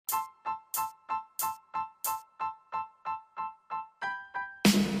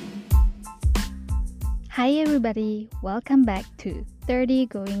Hi, everybody. Welcome back to 30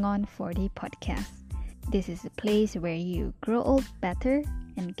 Going on 40 podcast. This is a place where you grow old better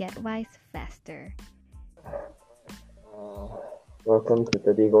and get wise faster. Welcome to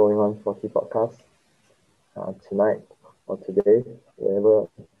 30 Going on 40 podcast. Tonight or today, wherever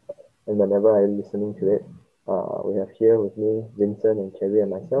and whenever I'm listening to it, we have here with me Vincent and Kerry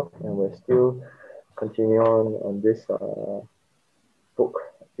and myself, and we're still continuing on this book,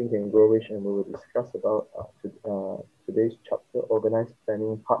 Think and Grow Rich, and we will discuss about today's chapter, Organized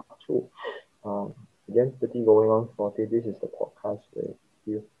Planning Part 2. Again, 30 Going on 40, this is the podcast where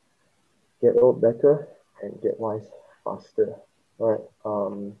you get old better and get wise faster. All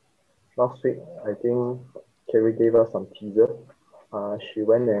right. Last week, I think Kerry gave us some teaser. She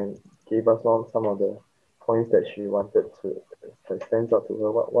went and gave us on some of the points that she wanted that stands out to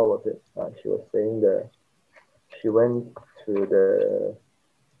her. What was it? She was saying that she went to the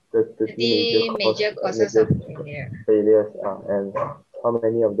major causes of failures, and how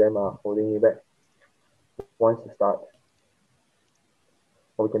many of them are holding you back once you start.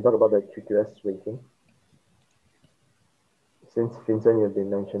 Or we can talk about the QQS rating. Since Vincent, you've been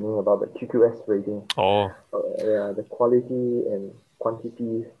mentioning about the QQS rating. The quality and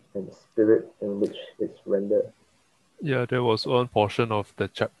quantity and spirit in which it's rendered. Yeah, there was one portion of the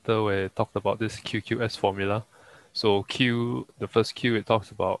chapter where it talked about this QQS formula. So the first Q, it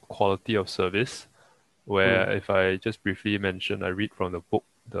talks about quality of service, where if I just briefly mention, I read from the book,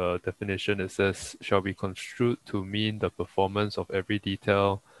 the definition, it says, shall be construed to mean the performance of every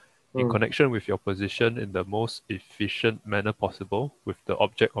detail in connection with your position in the most efficient manner possible, with the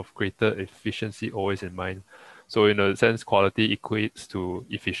object of greater efficiency always in mind. So in a sense, quality equates to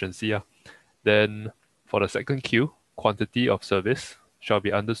efficiency. Then for the second Q, quantity of service shall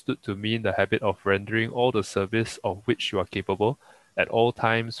be understood to mean the habit of rendering all the service of which you are capable at all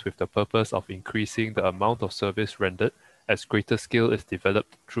times with the purpose of increasing the amount of service rendered as greater skill is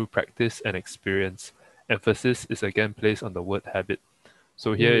developed through practice and experience. Emphasis is again placed on the word habit.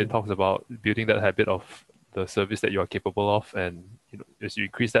 So here it talks about building that habit of the service that you are capable of, and as you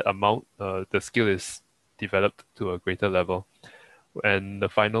increase that amount, the skill is developed to a greater level. And the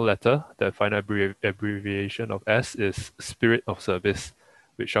final letter, the final abbreviation of S, is spirit of service,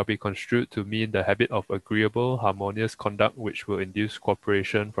 which shall be construed to mean the habit of agreeable, harmonious conduct which will induce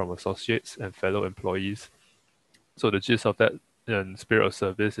cooperation from associates and fellow employees. So the gist of that and spirit of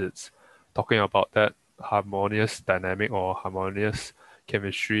service, it's talking about that harmonious dynamic or harmonious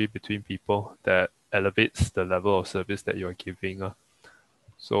chemistry between people that elevates the level of service that you're giving.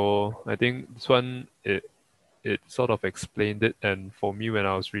 So I think this one, it sort of explained it. And for me, when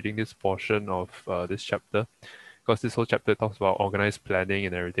I was reading this portion of this chapter, because this whole chapter talks about organized planning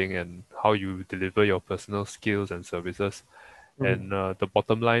and everything and how you deliver your personal skills and services. And the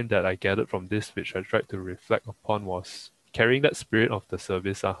bottom line that I gathered from this, which I tried to reflect upon, was carrying that spirit of the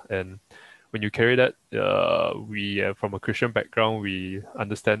service. And when you carry that, we from a Christian background, we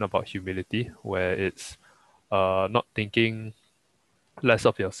understand about humility, where it's not thinking less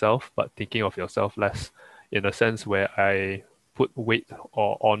of yourself, but thinking of yourself less, in a sense where I put weight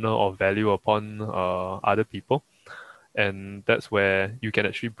or honor or value upon other people. And that's where you can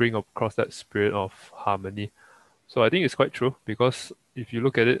actually bring across that spirit of harmony. So I think it's quite true, because if you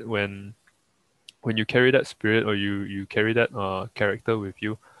look at it, when you carry that spirit, or you carry that character with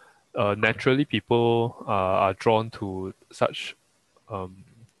you, naturally people are drawn to such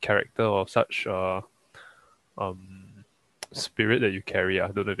character or such spirit that you carry. I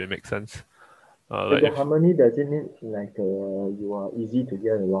don't know if it makes sense. But the harmony doesn't mean like you are easy to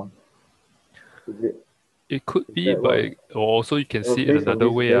get along. Is it? It could be, but also you can see it in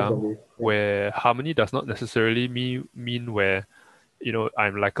another way, where harmony does not necessarily mean where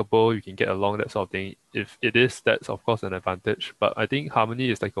I'm likable, you can get along, that sort of thing. If it is, that's of course an advantage. But I think harmony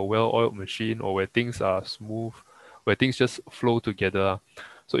is like a well-oiled machine, or where things are smooth, where things just flow together.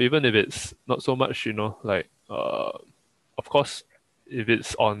 So even if it's not so much, like of course, if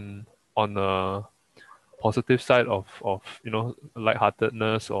it's on a positive side of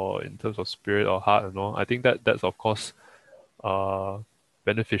lightheartedness, or in terms of spirit or heart, I think that's of course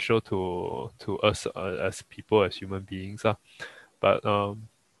beneficial to us as people, as human beings. But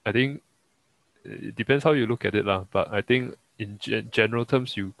I think it depends how you look at it. But I think in general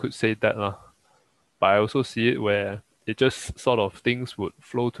terms, you could say that. But I also see it where it just sort of things would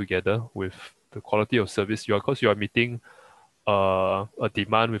flow together with the quality of service. Because you are meeting a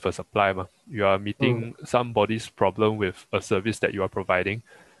demand with a supply. You are meeting somebody's problem with a service that you are providing.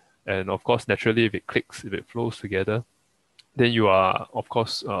 And of course, naturally, if it clicks, if it flows together, then you are, of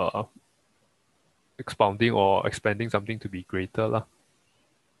course, expounding or expanding something to be greater.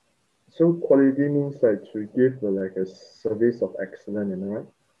 So quality means like to give like a service of excellence, am I right?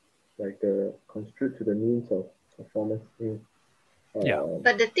 Like contribute to the means of performance. Yeah.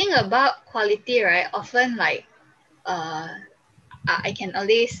 But the thing about quality, right? Often like uh I can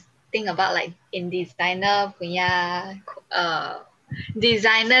always think about like in designer punya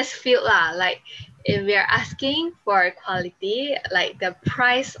designers field lah. Like if we are asking for quality, like the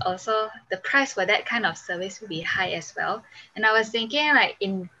price for that kind of service will be high as well. And I was thinking like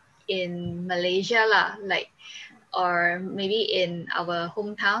in Malaysia lah, like or maybe in our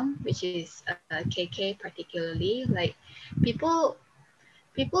hometown, which is KK particularly, like people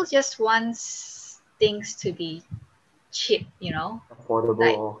people just want things to be cheap, Affordable.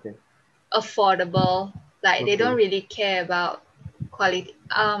 like Okay. affordable. Like they don't Okay. really care about quality.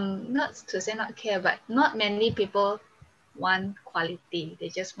 Not to say not care, but not many people want quality.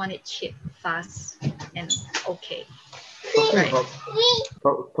 They just want it cheap, fast, and okay. Talking Right.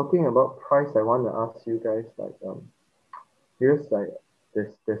 about talking about price, I want to ask you guys like here's like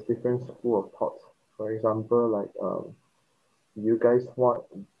there's different school of thoughts. For example, like you guys want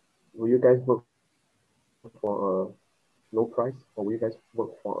will you guys look for a low price or will you guys work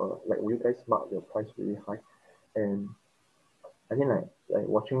for a like will you guys mark your price really high? And I mean like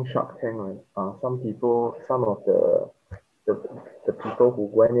watching Shark Tank, right? Some of the the people who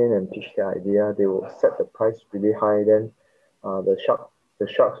went in and pitched their idea, they will set the price really high. Then the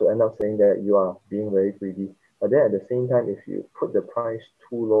sharks will end up saying that you are being very greedy. But then at the same time, if you put the price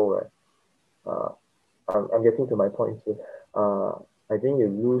too low, right? Uh, I'm getting to my point too. Uh, I think you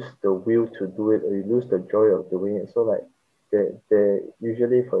lose the will to do it, or you lose the joy of doing it. So like, they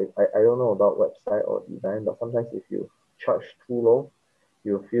usually I don't know about website or design, but sometimes if you charge too low,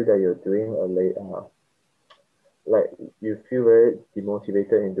 you feel that you're doing a late like you feel very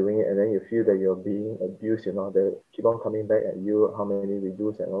demotivated in doing it, and then you feel that you're being abused. They keep on coming back at you, how many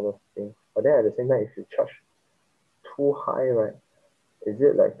redos and all those things. But then at the same time, if you charge too high, right, is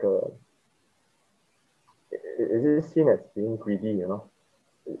it like is it seen as being greedy?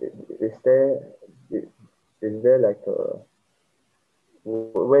 Is there is there like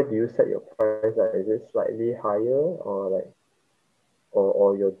where do you set your price? Like, is it slightly higher or like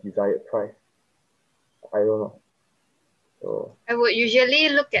or your desired price? I don't know. So I would usually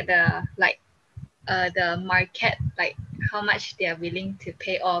look at the market, like how much they are willing to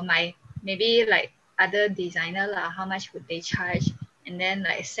pay, or maybe like other designer lah, how much would they charge, and then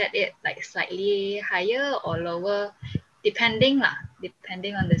like set it like slightly higher or lower, depending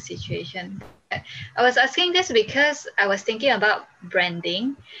on the situation. I was asking this because I was thinking about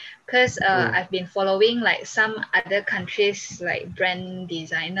branding, because mm, I've been following like some other countries like brand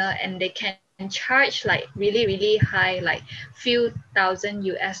designer, and they can charge like really high, like few thousand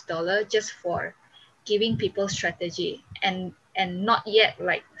US dollar just for giving people strategy, and not yet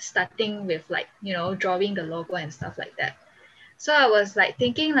like starting with like drawing the logo and stuff like that. So I was like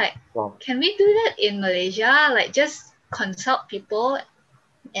thinking like, wow. can we do that in Malaysia, like just consult people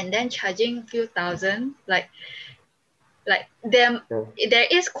and then charging few thousand, like Yeah. there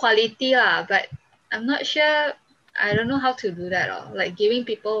is quality lah, but I'm not sure. I don't know how to do that, or like giving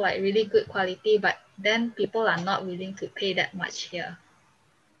people like really good quality, but then people are not willing to pay that much here.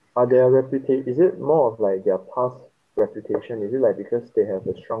 Are their reputation, is it more of like their past reputation? Is it like because they have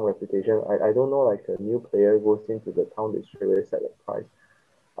a strong reputation? I don't know, like a new player goes into the town, they straight away set a price.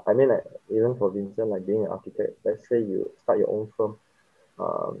 I mean, like even for Vincent, like being an architect, let's say you start your own firm,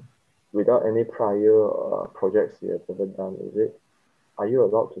 um, without any prior projects you have ever done, are you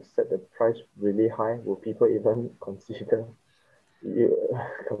allowed to set the price really high? Will people even consider you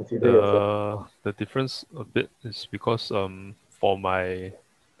consider yourself? The difference a bit is because for my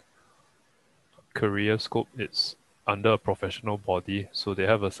career scope, it's under a professional body, so they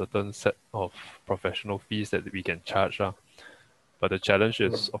have a certain set of professional fees that we can charge. But the challenge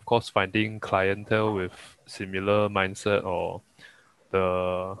is, Mm. of course, finding clientele with similar mindset, or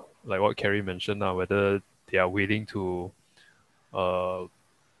the like what Kerry mentioned, whether they are willing to uh,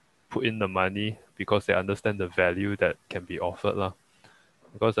 put in the money because they understand the value that can be offered.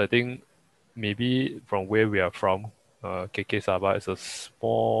 Because I think maybe from where we are from, KK Sabah is a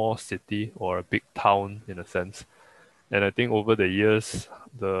small city or a big town in a sense. And I think over the years,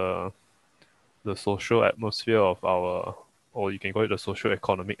 the the social atmosphere of our, or you can call it the social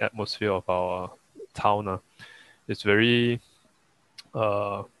economic atmosphere of our town, is very,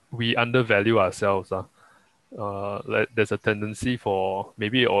 we undervalue ourselves. Like there's a tendency for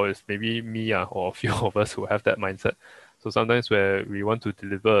maybe, or it's maybe me, or a few of us who have that mindset. So sometimes where we want to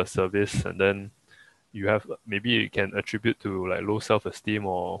deliver a service, and then you have maybe you can attribute to like low self-esteem,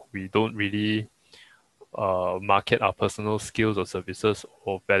 or we don't really market our personal skills or services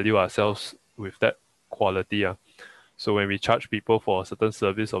or value ourselves with that quality. So when we charge people for a certain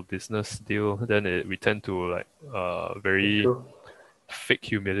service or business deal, then we tend to like very True. fake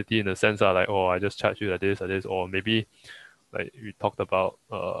humility in the sense like, oh, I just charge you like this, or maybe like we talked about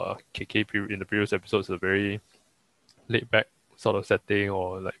KK in the previous episodes, a very laid back sort of setting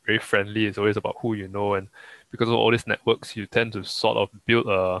or like very friendly. It's always about who you know, and because of all these networks, you tend to sort of build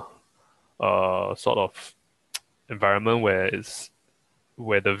a sort of environment where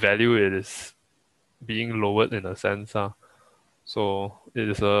the value is being lowered in a sense. So it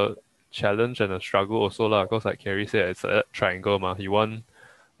is a challenge and a struggle also lah, because like Kerry said, it's a triangle ma. You want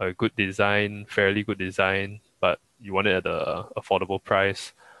a good design, fairly good design, but you want it at a affordable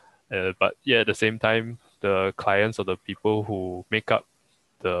price. But yeah, at the same time, the clients or the people who make up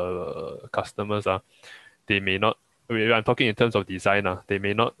the customers they may not. I'm talking in terms of design they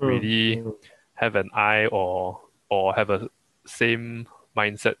may not really Mm. have an eye or have a same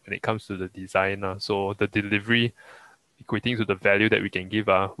mindset when it comes to the design. So the delivery equating to the value that we can give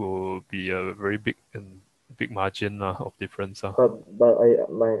will be a very big margin of difference. But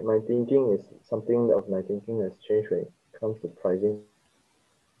my thinking is something of my thinking has changed when it comes to pricing.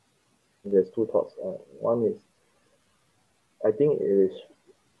 There's two thoughts. One is I think it is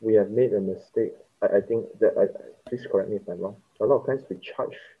we have made a mistake. I think that please correct me if I'm wrong. A lot of times we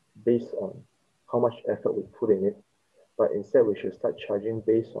charge based on how much effort we put in it, but instead we should start charging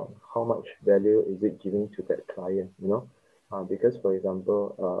based on how much value is it giving to that client. Because for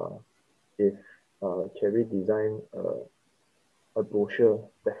example, if Cherry design a brochure,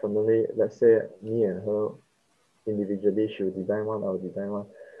 definitely let's say me and her individually, she will design one, I'll design one.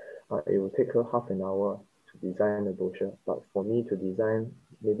 It will take her half an hour to design a brochure, but for me to design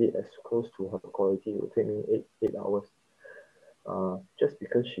maybe as close to her quality, it will take me eight hours. Just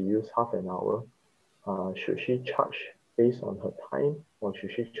because she used half an hour, should she charge based on her time, or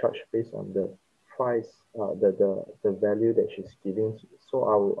should she charge based on the price, the value that she's giving? So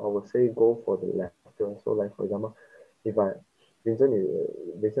I will say go for the latter. So like for example, if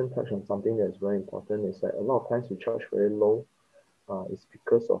Vincent touched on something that's very important, is that a lot of times we charge very low. It's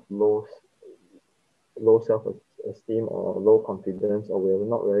because of low self-esteem or low confidence, or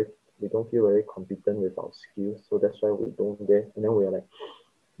we don't feel very competent with our skills. So that's why we don't dare, and then we're like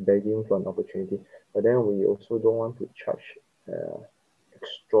begging for an opportunity. But then we also don't want to charge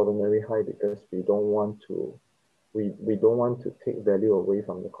extraordinarily high because we don't want to take value away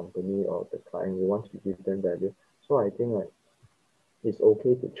from the company or the client. We want to give them value. So I think like it's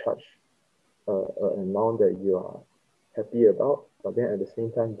okay to charge an amount that you are happy about, but then at the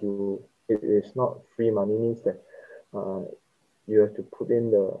same time it is not free money. Means that you have to put in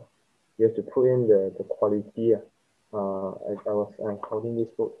the quality. I'm quoting this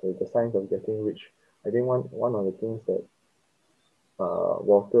book, The Science of Getting Rich. I think one of the things that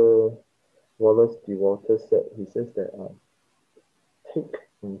Wallace D. Walters said, he says that take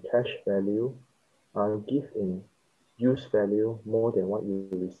in cash value, give in use value more than what you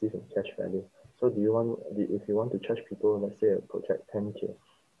receive in cash value. So if you want to charge people, let's say a project 10K,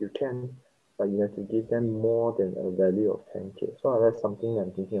 you can, but you have to give them more than a value of 10K. So that's something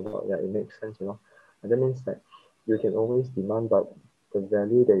I'm thinking about. Yeah, it makes sense, And that means that you can always demand, but the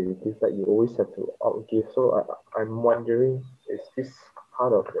value that you give back, you always have to outgive. So I'm wondering, is this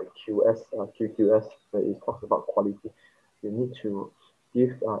part of the QQS where it talks about quality? You need to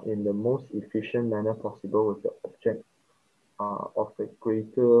give in the most efficient manner possible with the object of the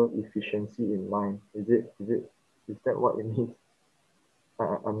greater efficiency in mind. Is that what it means?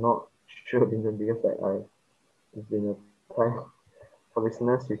 I'm not sure because it's been a time. For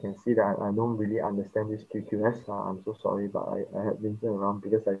listeners, you can see that I don't really understand this QQS. I'm so sorry, but I have been around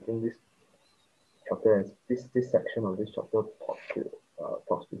because I think this chapter this section of this chapter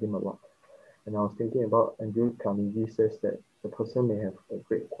talks to him a lot. And I was thinking about Andrew Carnegie says that the person may have a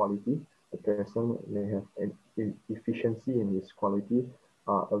great quality, the person may have an efficiency in his quality,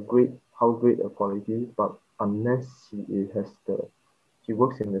 how great a quality, but unless he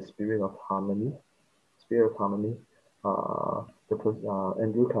works in the spirit of harmony,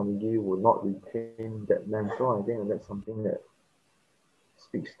 Andrew Carnegie would not retain that man. So I think that's something that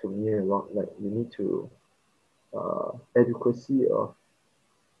speaks to me a lot. Like you need to adequacy of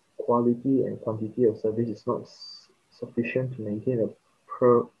quality and quantity of service is not sufficient to maintain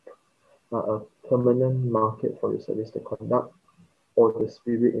a permanent market for your service to conduct, or the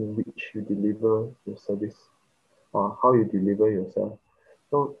spirit in which you deliver your service, or how you deliver yourself.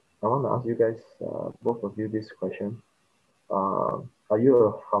 So I want to ask you guys, both of you, this question. Are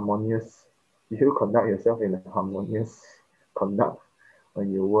you do you conduct yourself in a harmonious conduct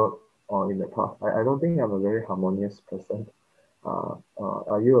when you work, or in the past, I don't think I'm a very harmonious person.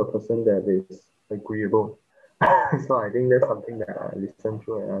 Are you a person that is agreeable? So I think that's something that I listened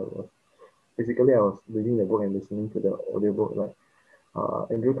to, and I was reading the book and listening to the audiobook. Like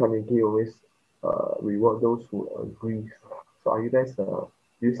Andrew Carnegie always reward those who agree. So are you guys? Do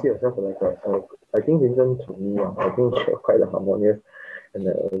you see yourself like I think Vincent, to me, I think you're quite a harmonious and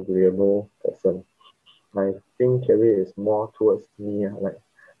an agreeable person. I think Kerry is more towards me, like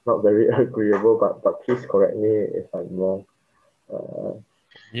not very agreeable, but please correct me if I'm wrong.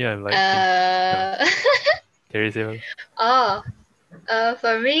 Yeah, I'm like, yeah. Uh, Carrie say first. oh,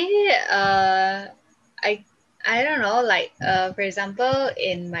 for me, I I don't know, like for example,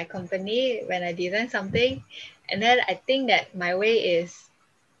 in my company when I design something, and then I think that my way is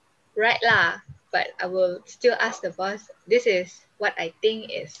right lah, but I will still ask the boss, this is what I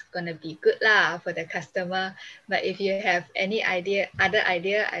think is gonna be good lah for the customer. But if you have any other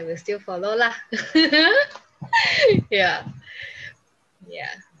idea, I will still follow lah. Yeah.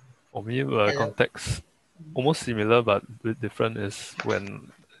 Yeah. For me, Hello. context almost similar but a bit different is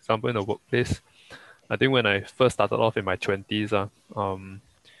when, for example, in the workplace, I think when I first started off in my 20s,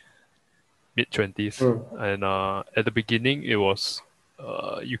 mid 20s, Mm, and at the beginning, it was,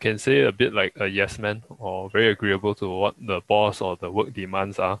 you can say a bit like a yes man or very agreeable to what the boss or the work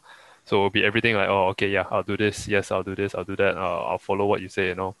demands are. So it'll be everything like, oh, okay, yeah, I'll do this. Yes, I'll do this. I'll do that. I'll follow what you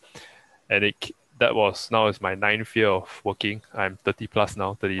say, And that was now is my ninth year of working. I'm 30 plus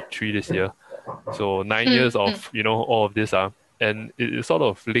now, 33 this year. So 9 years of all of this and it sort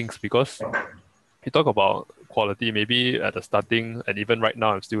of links because you talk about quality, maybe at the starting and even right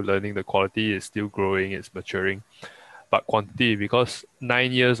now I'm still learning the quality is still growing, it's maturing. But quantity, because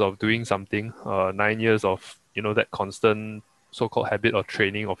 9 years of doing something, 9 years of that constant so-called habit or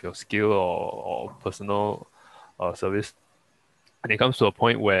training of your skill or personal service, and it comes to a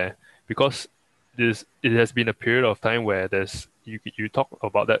point where because it has been a period of time where you talk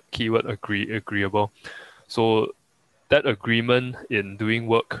about that keyword agreeable. So that agreement in doing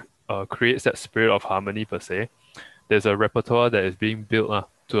work creates that spirit of harmony per se. There's a repertoire that is being built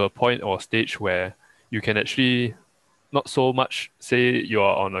to a point or stage where you can actually not so much say you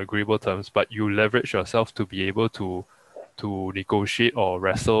are on agreeable terms, but you leverage yourself to be able to negotiate or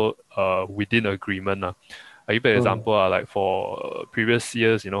wrestle within agreement. I give an mm, example, like for previous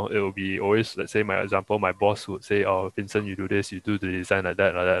years, it will be always, let's say, my example, my boss would say, oh, Vincent, you do this, you do the design like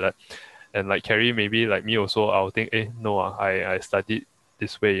that, like that, like that. And like Carrie, maybe like me also, I'll think, no, I studied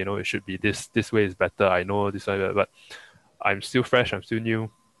this way, it should be this way is better. I know this way, but I'm still fresh, I'm still new.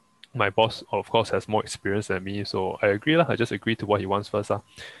 My boss, of course, has more experience than me, so I agree lah. I just agree to what he wants first lah.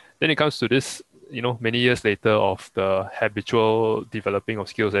 Then it comes to this, many years later of the habitual developing of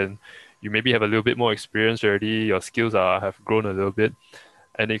skills, and you maybe have a little bit more experience already. Your skills have grown a little bit,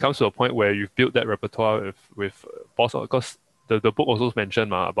 and it comes to a point where you've built that repertoire with boss. Because the book also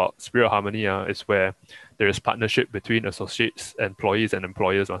mentioned about spirit of harmony. Is where there is partnership between associates, employees, and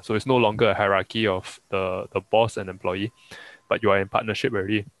employers. So it's no longer a hierarchy of the boss and employee, but you are in partnership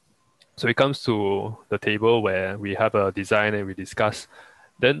already. So it comes to the table where we have a design and we discuss.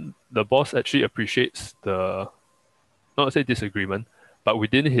 Then the boss actually appreciates the, not to say disagreement, but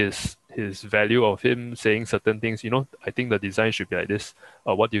within his value of him saying certain things, I think the design should be like this.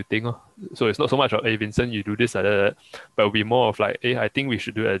 What do you think? So it's not so much of, hey, Vincent, you do this, like that, but it'll be more of like, hey, I think we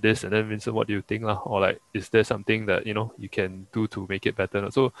should do it like this. And then, Vincent, what do you think? Or like, is there something that, you can do to make it better?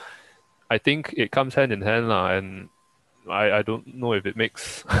 So I think it comes hand in hand. And I don't know if it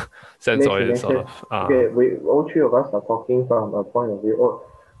makes sense or it's makes sort sense. of, Okay, we all three of us are talking from a point of view. Oh,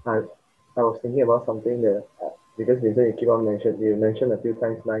 I was thinking about something that because Vincent, you mentioned a few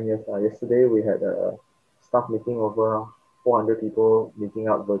times 9 years. Yesterday we had a staff meeting over 400 people meeting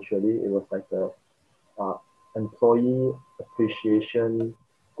up virtually. It was like a employee appreciation,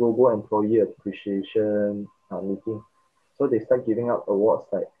 global employee appreciation meeting. So they start giving out awards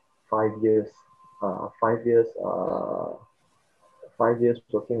like 5 years, 5 years, 5 years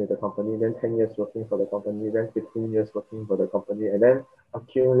working with the company, then 10 years working for the company, then 15 years working for the company, and then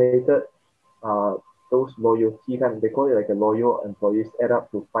accumulated uh, those loyalty they call it like a loyal employees add up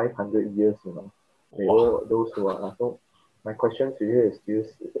to 500 years, They wow. all those who are so my question to you is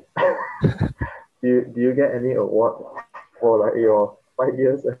do you get any award for like your 5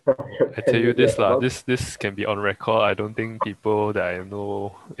 years your I tell 10 you years this lah, about this can be on record. I don't think people that I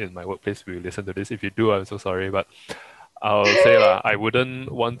know in my workplace will listen to this. If you do, I'm so sorry, but I'll say lah, I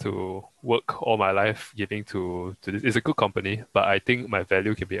wouldn't want to work all my life giving to this. It's a good company, but I think my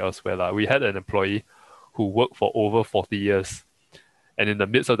value can be elsewhere lah. We had an employee who worked for over 40 years, and in the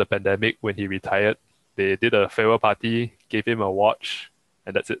midst of the pandemic, when he retired, they did a farewell party, gave him a watch,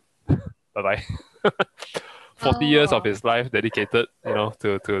 and that's it. bye-bye. 40 years of Oh. his life dedicated,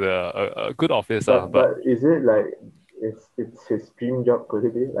 to the a good office. But is it like it's his dream job? Could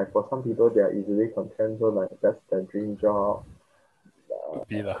it be like for some people they are easily content, so like that's their dream job? Could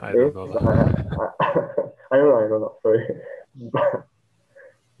be lah. I don't know It's, lah. I don't know. Sorry,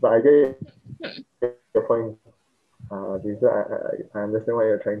 but I get your point. I understand what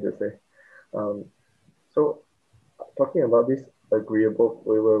you're trying to say. Um, so talking about this agreeable,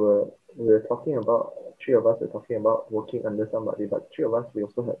 we were talking about three of us were talking about working under somebody, but three of us we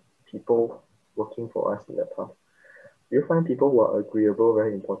also had people working for us in the past. Do you find people who are agreeable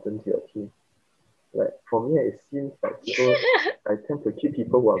very important to your team? Like for me, it seems like people, I tend to keep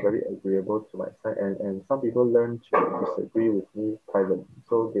people who are very agreeable to my side, and some people learn to disagree with me privately.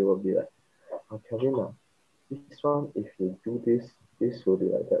 So they will be like, oh, Kevin, this one, if you do this will be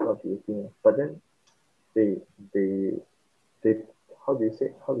like that. What do you think? But then they they they how do you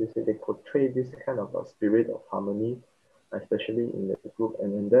say they portray this kind of a spirit of harmony, especially in the group,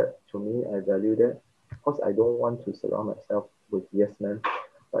 and in that to me I value that. Of course, I don't want to surround myself with yes men,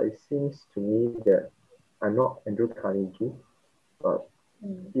 but it seems to me that I'm not Andrew Carnegie, but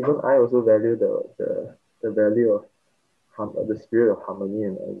even I also value the value of the spirit of harmony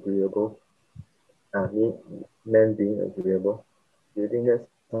and agreeable. Me men being agreeable. Do you think that's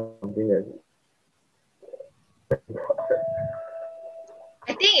something that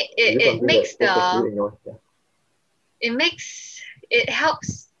I think is it it something makes that both of you the in your it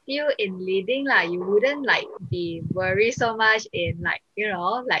helps you in leading lah. You wouldn't like be worried so much in like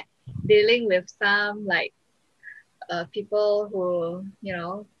like dealing with some like people who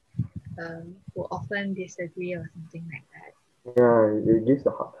who often disagree or something like that. Yeah, it gives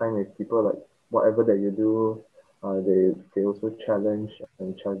a hard time if people like whatever that you do, they also challenge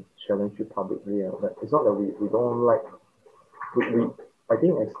and challenge you publicly. And like, it's not that we don't like we I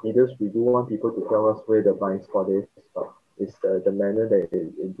think as leaders we do want people to tell us where the blind spot is, but it's the manner that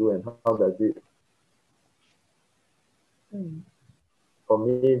they do and how does it. For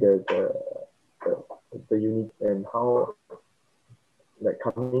me the unit and how like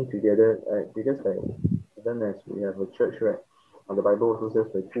coming together because like even as we have a church, right, the Bible also says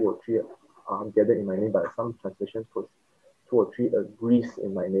where two or three are gathered in my name, but some translations put two or three agrees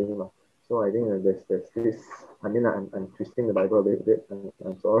in my name. So I think that there's this. I mean, I'm twisting the Bible a little bit.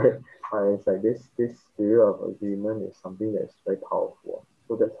 I'm sorry. It's like this spirit of agreement is something that's very powerful.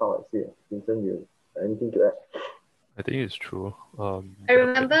 So that's how I see it. Vincent, you anything to add? I think it's true. I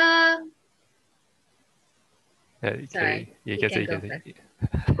remember. Sorry, you can say.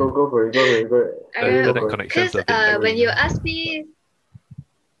 Go for it. I Internet connections because a bit laggy.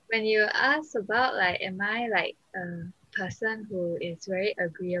 when you ask about like am I like a person who is very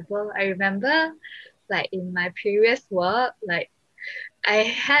agreeable, I remember like in my previous work, like I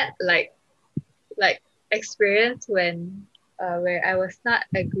had like experience when where I was not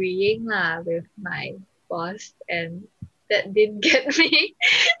agreeing with my boss, and that didn't get me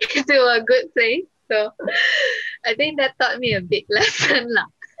to a good place. So I think that taught me a big lesson lah.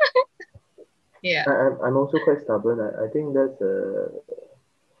 Yeah. I'm also quite stubborn. I think there's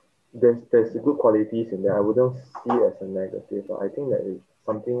good qualities in there. I wouldn't see it as a negative. But I think that is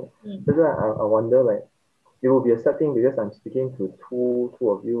something. That's why I wonder like it will be a sad thing because I'm speaking to two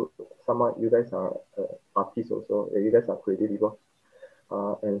of you. Somewhat you guys are artists also. You guys are creative people.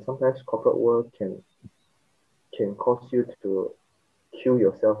 And sometimes corporate world can cause you to kill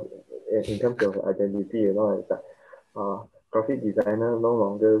yourself in terms of identity. You know, it's like graphic designer no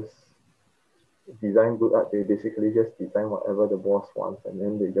longer design good art. They basically just design whatever the boss wants, and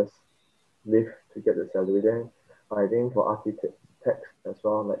then they just live to get the salary. Then I think for architects as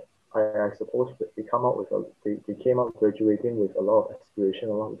well, like I suppose they come out with they came out graduating with a lot of aspiration,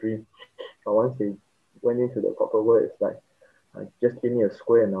 a lot of dreams. But once they went into the corporate world, it's like just give me a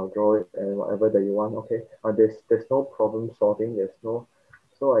square and I'll draw it and whatever that you want. Okay, there's no problem solving. There's no.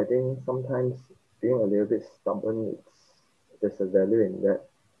 So I think sometimes being a little bit stubborn, there's a value in that.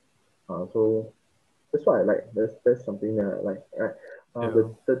 So that's what I like. That's something that I like.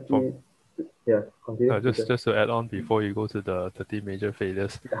 The 30. Yeah, continue. Just to add on before you go to the 30 major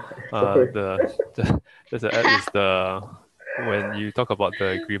failures, Sorry. just to add is when you talk about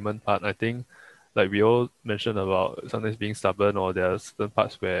the agreement part, I think like we all mentioned about sometimes being stubborn or there are certain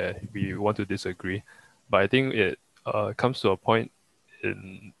parts where we want to disagree, but I think it comes to a point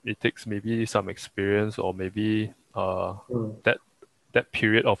it takes maybe some experience or maybe that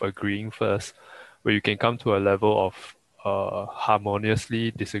period of agreeing first, where you can come to a level of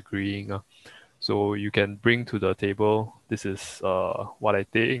harmoniously disagreeing. So you can bring to the table, this is what I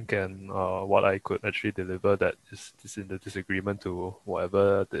think and what I could actually deliver that is in the disagreement to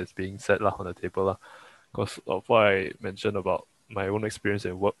whatever that is being said lah, on the table lah. Because of what I mentioned about my own experience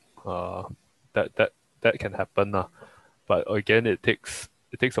in work, that that that can happen lah. But again, it takes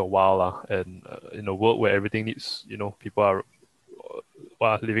a while lah. And in a world where everything needs, people are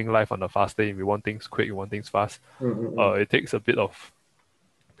living life on a fast lane. We want things quick, we want things fast. It takes a bit of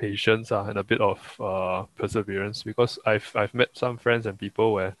patience and a bit of perseverance, because I've met some friends and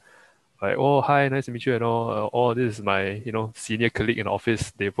people where like, oh hi, nice to meet you and all. Oh, this is my senior colleague in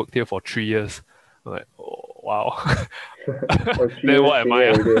office. They've worked here for 3 years. I'm like, oh wow. Or 3 Then years what am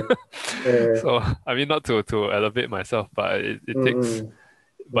I? senior already. So I mean, not to elevate myself, but it takes.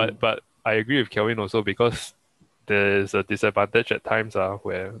 But I agree with Kelvin also, because there's a disadvantage at times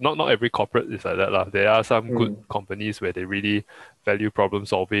where not every corporate is like that lah. There are some good companies where they really value problem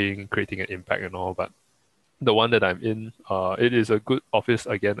solving, creating an impact and all. But the one that I'm in, it is a good office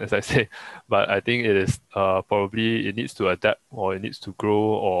again, as I say, but I think it is probably it needs to adapt, or it needs to grow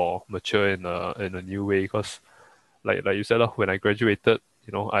or mature in a new way. Because like you said, when I graduated,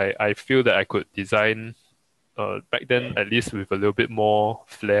 I feel that I could design back then, at least with a little bit more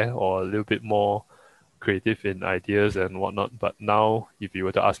flair or a little bit more creative in ideas and whatnot. But now, if you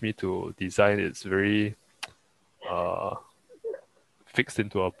were to ask me to design, it's very fixed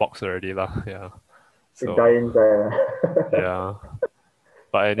into a box already lah. Yeah. It die inside. Yeah.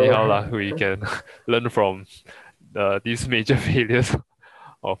 But anyhow lah, we can learn from these major failures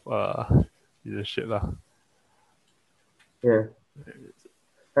of leadership lah. Yeah.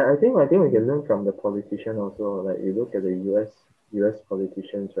 I think we can learn from the politician also. Like you look at the US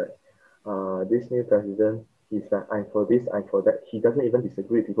politicians, right? This new president, he's like, I'm for this, I'm for that. He doesn't even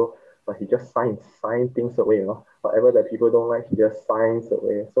disagree with people, but he just sign things away. Whatever that people don't like, he just signs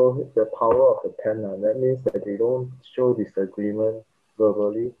away. So the power of the pen, that means that they don't show disagreement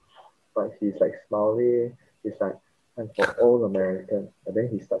verbally, but he's like smiley. He's like, I'm for all American. And then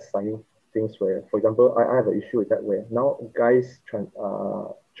he starts signing things where, for example, I have an issue with that where now guys,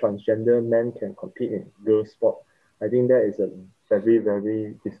 transgender men can compete in girls sport. I think that is a very,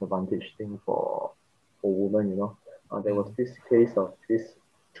 very disadvantaged thing for women. There was this case of this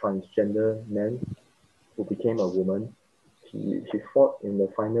transgender man who became a woman. He fought in the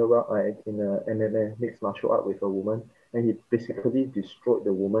final round in a MMA mixed martial art with a woman, and he basically destroyed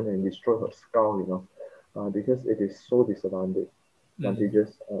the woman and destroyed her skull. Because it is so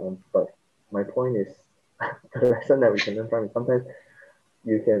disadvantageous. But my point is, the lesson that we can learn from is sometimes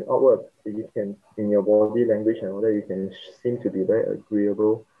you can outward, you can in your body language and all that, you can seem to be very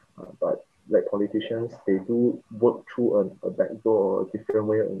agreeable, but like politicians, they do work through a back door or a different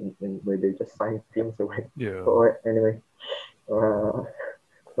way, where they just sign things away. Yeah. All right, anyway, not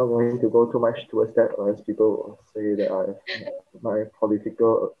going to go too much towards that, or as people say that I have my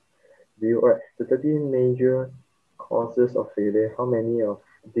political view. All right, the 13 major causes of failure. How many of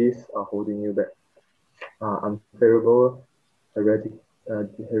these are holding you back? Unfavorable heredity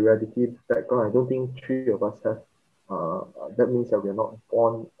background. I don't think 3 of us have. That means that we're not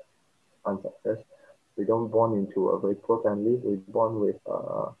born unsuccess. We don't born into a very poor family. We're born with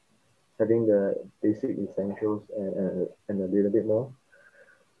having the basic essentials and a little bit more.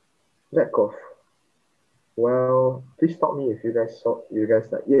 Lack of, well, please stop me if you guys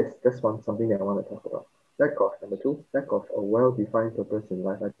like, yes, that's something that I want to talk about. Lack of, number 2, lack of a well-defined purpose in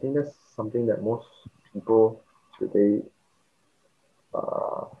life. I think that's something that most people today,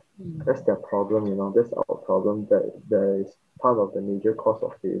 that's their problem. That's our problem. That is part of the major cause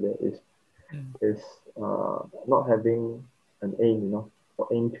of failure is not having an aim, or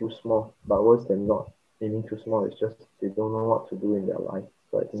aim too small. But worse than not aiming too small, it's just they don't know what to do in their life.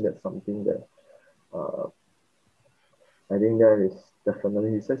 So I think that's something that I think that is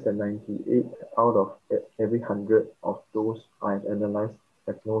definitely, he says that 98 out of every 100 of those I've analyzed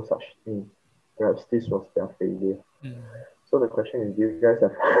have no such thing. Perhaps this was their failure. So the question is, do you guys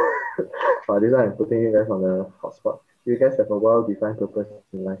have, this one I'm putting you guys on the hot spot. Do you guys have a well-defined purpose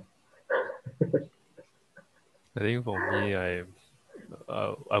in life? I think for me, I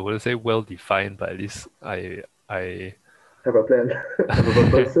wouldn't say well-defined, but at least I have a plan, have a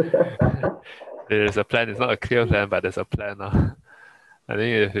purpose. There's a plan. It's not a clear plan, but there's a plan. I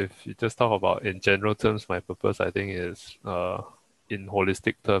think if you just talk about in general terms, my purpose, I think is in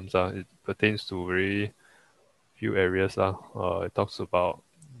holistic terms. It pertains to very few areas. It talks about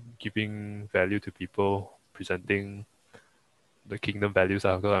giving value to people, presenting the kingdom values.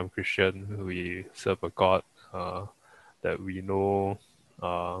 Because I'm Christian, we serve a God that we know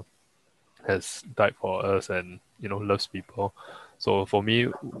has died for us and loves people. So for me,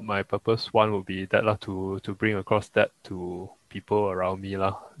 my purpose one would be that lah, to bring across that to people around me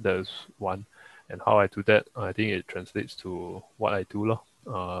lah. That is one. And how I do that, I think it translates to what I do lah.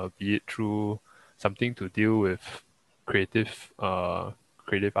 Be it through something to deal with creative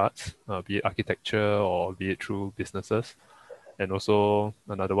creative arts, be it architecture or be it through businesses. And also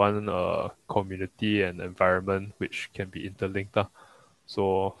another one, community and environment, which can be interlinked lah.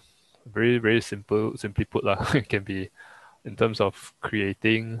 So very, very simply put lah, it can be in terms of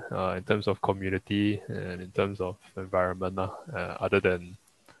creating, in terms of community, and in terms of environment, other than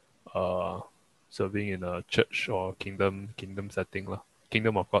uh, serving in a church or kingdom setting,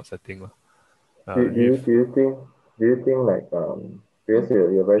 kingdom of God setting. If Do you think like because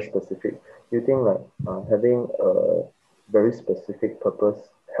you're very specific, do you think like having a very specific purpose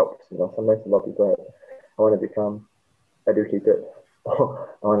helps? Sometimes a lot of people have, I want to become educated or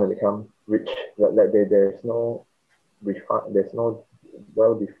I want to become rich. Like there's no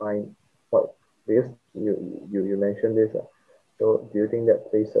well defined what, because you mentioned this. So do you think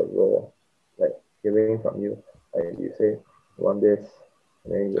that plays a role? Like hearing from you, like you say you want this,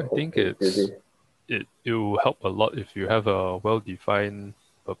 and then you I hope think to do this. it will help a lot if you have a well-defined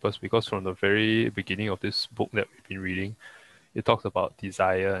purpose, because from the very beginning of this book that we've been reading, it talks about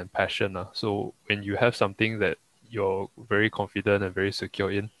desire and passion. So when you have something that you're very confident and very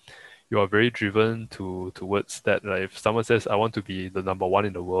secure in, you are very driven towards that. Like if someone says, I want to be the number one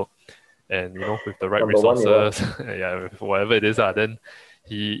in the world, and with the right Number one in what? resources, yeah, with whatever it is, then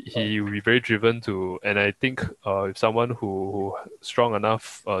he will be very driven to. And I think if someone who strong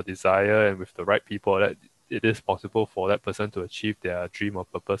enough desire and with the right people, that it is possible for that person to achieve their dream or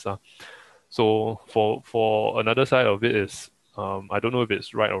purpose. So for another side of it is, I don't know if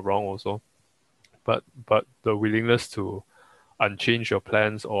it's right or wrong also, but the willingness to unchange your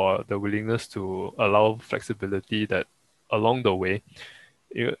plans, or the willingness to allow flexibility that along the way.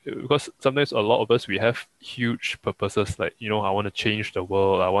 Because sometimes a lot of us, we have huge purposes, like I want to change the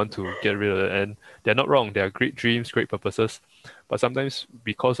world, I want to get rid of it, and they're not wrong, they are great dreams, great purposes, but sometimes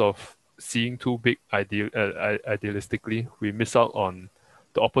because of seeing too big idealistically, we miss out on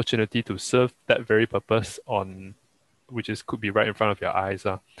the opportunity to serve that very purpose on which is could be right in front of your eyes.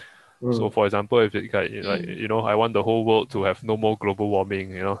 So for example, if it I want the whole world to have no more global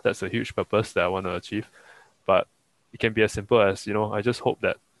warming, that's a huge purpose that I want to achieve. But it can be as simple as, I just hope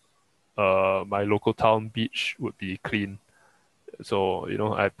that my local town beach would be clean. So,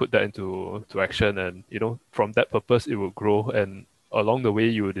 I put that into action, and, from that purpose it will grow, and along the way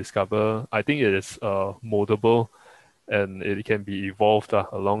you will discover, I think it is moldable, and it can be evolved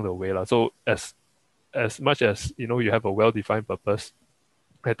along the way. So as much as, you have a well-defined purpose,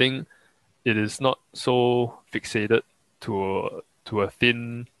 I think it is not so fixated to a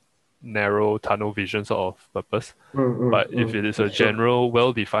thin, narrow tunnel vision sort of purpose. But if it is a general,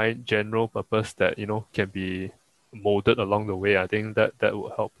 well-defined general purpose that can be molded along the way, I think that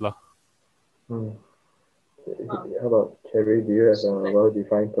would help lah. How about Cherry? Do you have a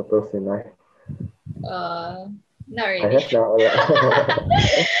well-defined purpose in life? Not really. I have now.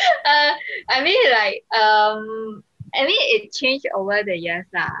 It changed over the years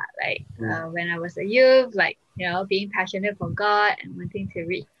lah. When I was a youth, being passionate for God and wanting to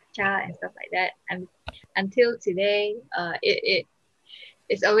reach out and stuff like that. And until today,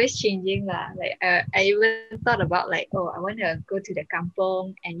 it's always changing lah. I even thought about I want to go to the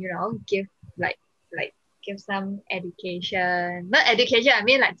kampong and give give some education. Not education, I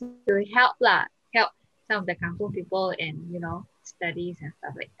mean to help some of the kampong people in studies and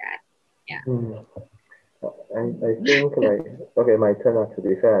stuff like that. Yeah. I think okay, my turn. To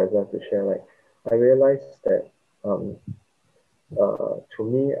be fair, I'd like to share. I realized that to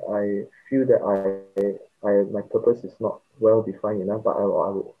me, I feel that my purpose is not well defined enough. But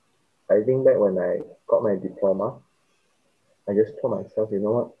I think back when I got my diploma, I just told myself, you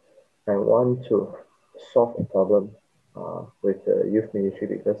know what, I want to solve a problem with the youth ministry,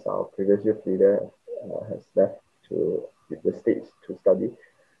 because our previous youth leader has left to the States to study.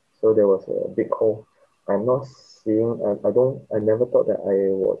 So there was a big hole. I'm not seeing, I never thought that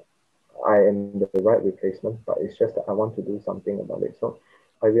I am the right replacement, but it's just that I want to do something about it. So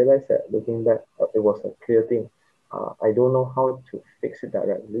I realized that looking back, it was a clear thing. I don't know how to fix it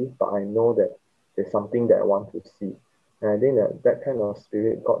directly, but I know that there's something that I want to see. And I think that kind of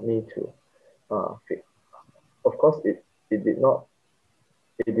spirit got me to fix. Of course, it did not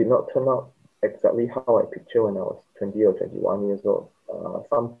turn out exactly how I pictured when I was 20 or 21 years old.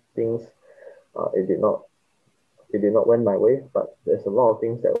 Some things it did not went my way, but there's a lot of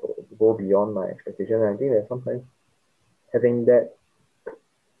things that go beyond my expectation. And I think that sometimes having that,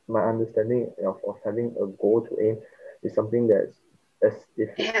 my understanding of having a goal to aim is something that's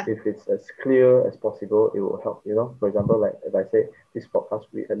Yeah. if it's as clear as possible, it will help. For example, like if I say this podcast,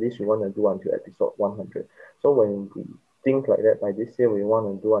 at least we want to do until episode 100. So when we think like that, by this year we want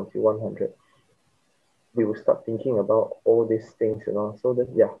to do until 100, we will start thinking about all these things. So then,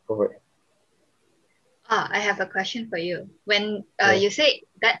 yeah, go for it. I have a question for you. When Yeah. you say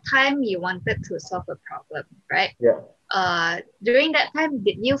that time you wanted to solve a problem, right? Yeah. During that time,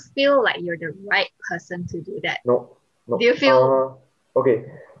 did you feel like you're the right person to do that? No. Do you feel? Okay.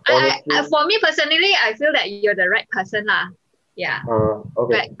 Honestly. For me personally, I feel that you're the right person lah. Yeah.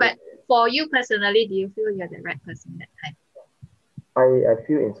 Okay. But for you personally, do you feel you're the right person that time? I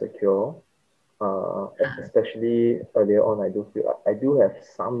feel insecure. Especially earlier on, I do have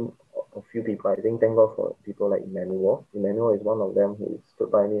a few people. I think thank God for people like Emmanuel. Emmanuel is one of them who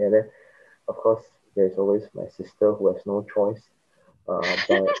stood by me, and then of course there's always my sister who has no choice.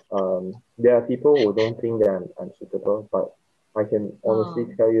 But there are people who don't think that I'm suitable, but I can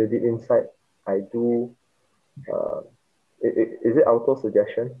honestly tell you deep inside, I do. Is it auto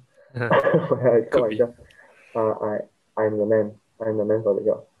suggestion? Where I tell Could be. myself, I'm the man. I'm the man for the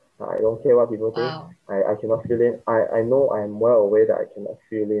job. I don't care what people think. Wow. I cannot fill in. I know I'm well aware that I cannot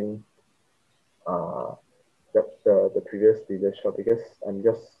fill in the previous leadership because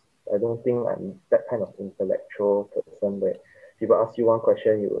I don't think I'm that kind of intellectual person where people ask you one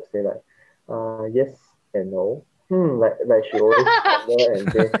question, you will say like, yes and no. Like she always ponder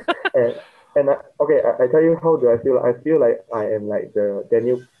and say, I tell you how do I feel. I feel like I am like the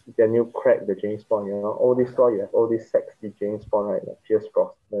Daniel Craig, the James Bond. All this while you have all these sexy James Bond, right? Like Pierce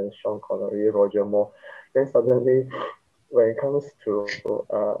Brosnan, Sean Connery, Roger Moore. Then suddenly, when it comes to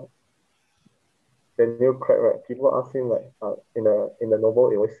Daniel Craig, right? People ask him like, in the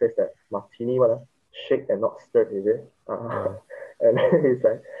novel, it always says that martini, shake and not stirred, is it? And then he's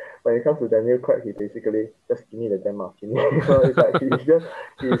like, when it comes to Daniel Craig, he basically just give me the damn martini. It's like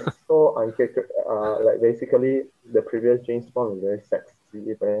he's so uncharacteristic. Like basically the previous James Bond was very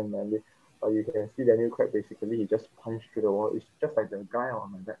sexy, very manly. But you can see Daniel Craig basically he just punched through the wall. It's just like the guy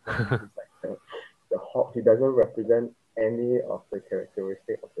on my background. He's like the hot. He doesn't represent any of the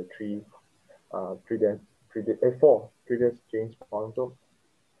characteristic of the four previous James Bond. So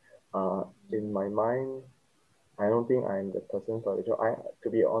in my mind, I don't think I'm the person for the job. To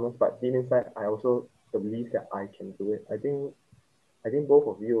be honest, but deep inside, I also believe that I can do it. I think both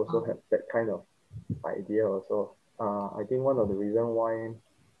of you also have that kind of idea also. I think one of the reasons why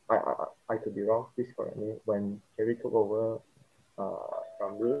I could be wrong, please correct me. When Kerry took over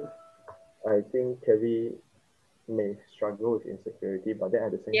from me, I think Kerry may struggle with insecurity, but then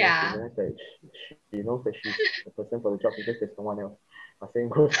at the same time, she knows that she knows that she's the person for the job because there's no one else. Same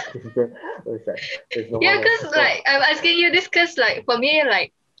goes it's like there's no one else. Because like I'm asking you this because like for me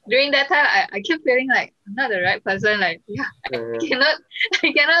like during that time I keep feeling like I'm not the right person. Like I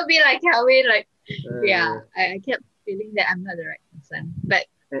cannot be like Kelvin. Like I kept feeling that I'm not the right person. But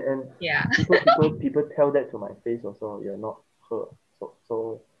and yeah. people tell that to my face also. You're not her.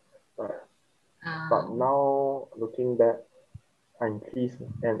 So but now looking back, I'm pleased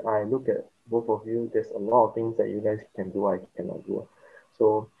and I look at both of you, there's a lot of things that you guys can do, I cannot do.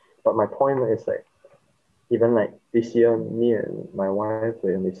 So, but my point is like, even like this year, me and my wife,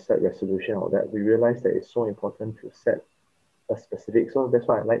 when we set resolution or that, we realized that it's so important to set a specific. So that's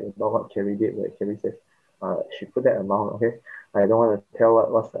why I like about what Kerry did, where Kerry says, she put that amount, okay? I don't want to tell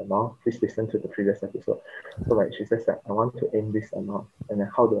what's the amount. Please listen to the previous episode. So like she says that I want to aim this amount, and then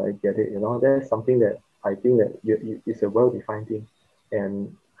how do I get it? That's something that I think that it's a well-defined thing.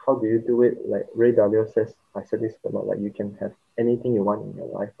 And how do you do it? Like Ray Dalio says, I said this a lot, like you can have anything you want in your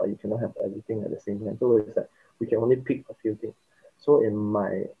life, but you cannot have everything at the same time. So it's like we can only pick a few things. So in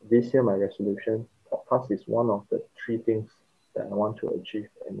this year, my resolution, podcast is one of the three things that I want to achieve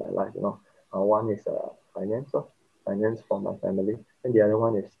in my life. One is finance for my family, and the other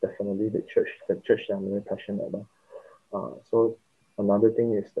one is definitely the church that I'm very passionate about. So another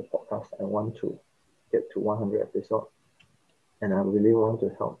thing is the podcast. I want to get to 100 episodes, and I really want to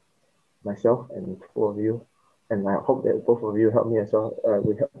help myself and two of you, and I hope that both of you help me as well.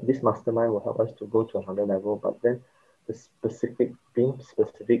 This mastermind will help us to go to another level, but then being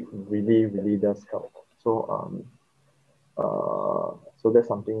specific really, really does help. So so that's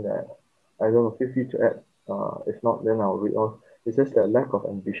something that I don't know, feel free to add. If not, then I'll read on. It's just that lack of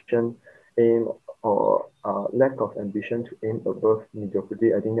ambition, lack of ambition to aim above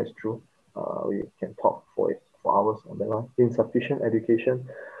mediocrity. I think that's true. We can talk for hours on that one. Insufficient education.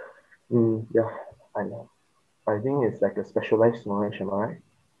 Yeah, I know. I think it's like a specialized knowledge, am I right?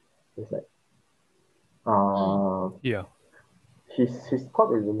 It's like yeah. His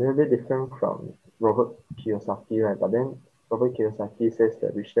thought is a little bit different from Robert Kiyosaki, right? But then Robert Kiyosaki says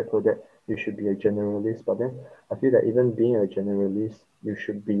that Rich Dad Poor Dad, you should be a generalist, but then I feel that even being a generalist, you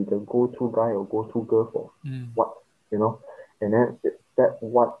should be the go-to guy or go-to girl for what, you know, and then that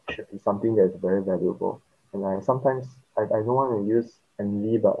what should be something that is very valuable. And I sometimes I don't want to use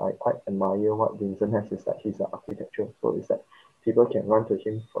envy, but I quite admire what Vincent has. Is that he's an architecture, so it's like people can run to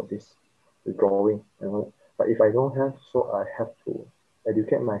him for this, the drawing, you know. But if I don't have, so I have to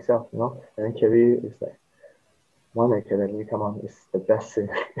educate myself, you know. And then Kerry is like one academy, come on, is the best in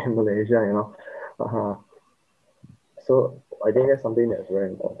Malaysia, you know. So I think that's something that's very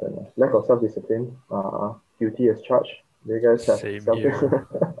important. Lack of self-discipline, guilty as charged. Do you guys have Same self-discipline?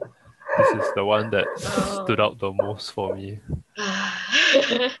 here. This is the one that stood out the most for me.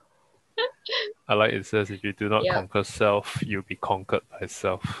 I like it says, if you do not Yep. conquer self, you'll be conquered by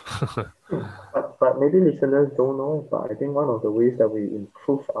self. But maybe listeners don't know, but I think one of the ways that we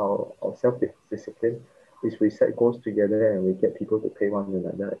improve our self-discipline is we set goals together and we get people to pay one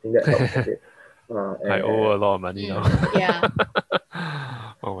another. I think that helps a bit. I owe a lot of money now. Yeah.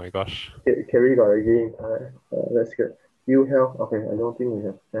 Oh my gosh. Kerry got a game. That's good. You health. Okay, I don't think we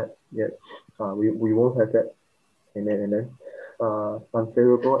have that yet. We won't have that. And then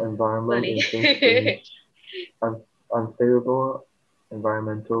unfavorable environment Really? influence unfavorable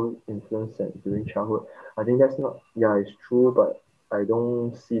environmental influence during childhood. I think that's not, yeah, it's true, but I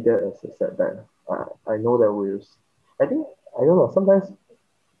don't see that as a setback. I know that I think, I don't know, sometimes,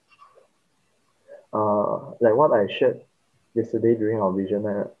 like what I shared yesterday during our vision,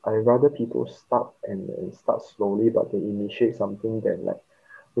 I rather people start and start slowly, but they initiate something that, like,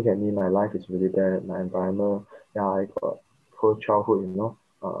 look at me, my life is really bad, my environment, yeah, I got poor childhood, you know.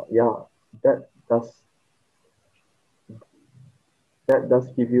 Yeah, that does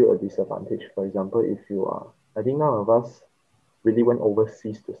give you a disadvantage. For example, if you are, I think none of us really went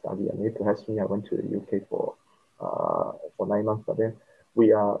overseas to study. I mean, perhaps me, I went to the UK for 9 months, but then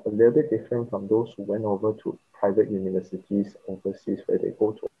we are a little bit different from those who went over to private universities overseas, where they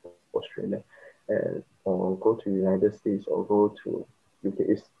go to Australia and or go to United States or go to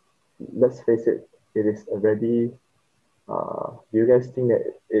UK. Let's face it, it is already. Do you guys think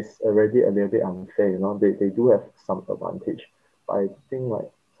that it's already a little bit unfair? You know, they do have some advantage, but I think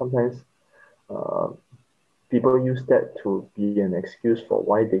like sometimes people use that to be an excuse for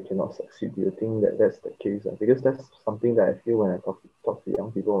why they cannot succeed. Do you think that that's the case? Because that's something that I feel when I talk to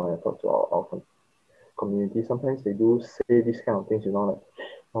young people, when I talk to our community, sometimes they do say these kind of things, you know, like,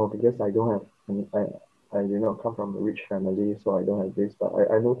 oh, because I don't have, I did not come from a rich family, so I don't have this. But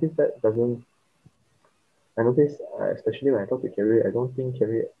I noticed that doesn't, I notice, especially when I talk to Kerry, I don't think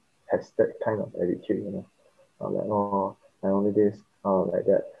Kerry has that kind of attitude, you know. Like, oh, I only this, like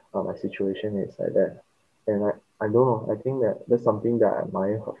that, my situation is like that. And I don't know, I think that that's something that I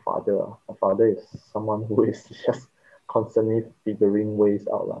admire her father. Her father is someone who is just constantly figuring ways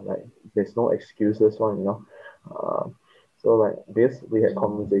out. Like, there's no excuses one, you know. So like, because we had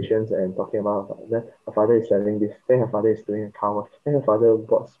conversations and talking about that her father is selling this, then her father is doing a car wash, then her father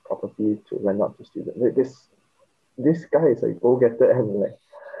bought property to rent out to students. This guy is a go-getter, and like,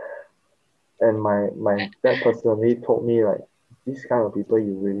 and my dad personally told me, like, these kind of people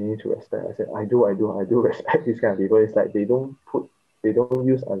you really need to respect. I said, I do respect these kind of people. It's like they don't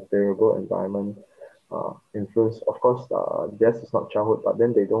use unfavorable environment influence. Of course, theirs is not childhood, but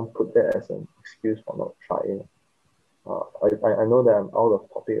then they don't put that as an excuse for not trying. I know that I'm out of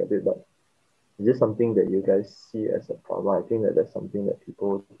topic a bit, but is this something that you guys see as a problem? I think that that's something that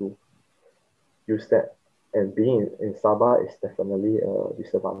people do use that. And being in Sabah is definitely a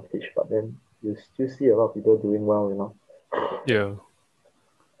disadvantage, but then you still see a lot of people doing well, you know. Yeah,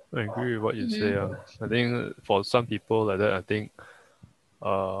 I agree with what you say. I think for some people like that, I think,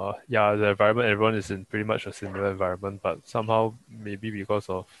 yeah, the environment, everyone is in pretty much a similar environment, but somehow maybe because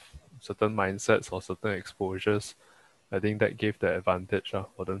of certain mindsets or certain exposures, I think that gave the advantage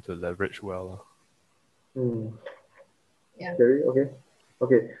for them to leverage well. Yeah. Very okay.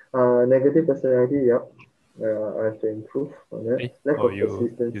 Negative personality. Yep. I have to improve on that. Lack of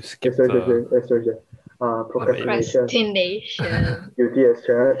persistence. You skipped sorry. Procrastination. Procrastination. Guilty as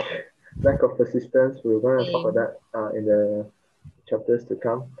charged. Lack of persistence. We're going to talk about that in the chapters to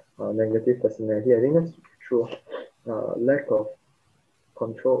come. Negative personality. I think that's true. Lack of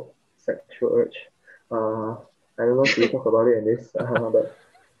control, sexual urge. I don't know if we talk about it in this, but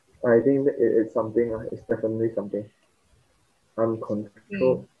I think that it's something. It's definitely something.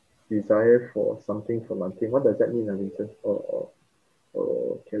 Uncontrolled desire for something for nothing. What does that mean, Vincent or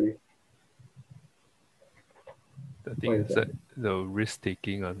Kerry? I think it's the risk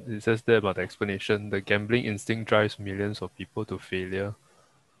taking. It says there about the explanation. The gambling instinct drives millions of people to failure.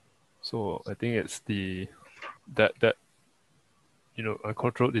 So I think it's that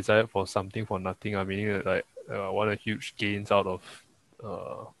uncontrolled desire for something for nothing. Meaning that like I want a huge gains uh, out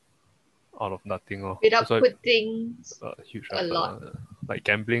of nothing. Without That's why putting huge a effort. lot. Like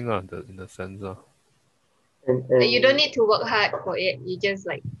gambling in the sense. And, Like you don't and need to work hard for it. You just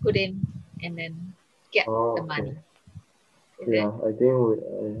like put in and then get the okay. money. Is Yeah, it? I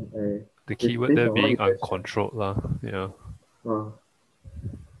think The key word based there on what being you guys uncontrolled. Yeah.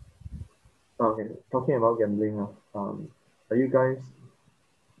 okay, talking about gambling, are you guys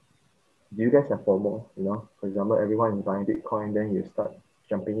do you guys have FOMO? For example, everyone is buying Bitcoin, then you start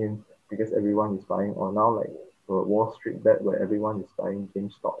jumping in because everyone is buying, or now like Wall Street bet where everyone is buying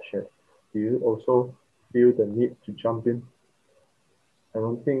GameStop shares. Do you also feel the need to jump in? I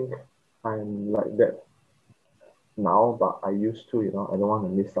don't think I'm like that now, but I used to. I don't want to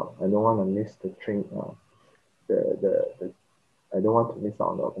miss out. I don't want to miss the train. The I don't want to miss out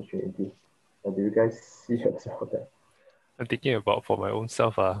on the opportunity. Do you guys see yourself there? I'm thinking about for my own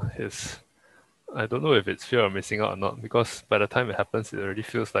self. Is I don't know if it's fear of missing out or not, because by the time it happens, it already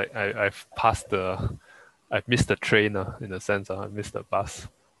feels like I've missed the train. In a sense, I've missed the bus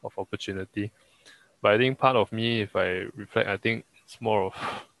of opportunity. But I think part of me, if I reflect, I think it's more of,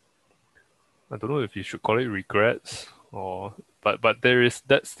 I don't know if you should call it regrets or, but there is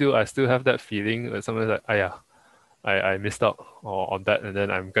that still, I still have that feeling that sometimes like, yeah, I missed out on that, and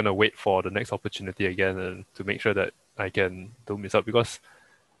then I'm gonna wait for the next opportunity again and to make sure that I can don't miss out, because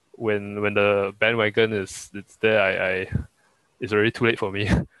when the bandwagon it's there, I it's already too late for me.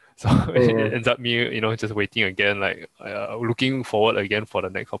 So Yeah. it ends up me, just waiting again, like looking forward again for the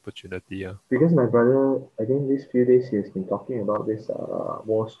next opportunity. Yeah. Because my brother, I think these few days he has been talking about this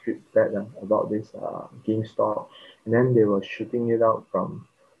Wall Street bet, about this GameStop, and then they were shooting it out from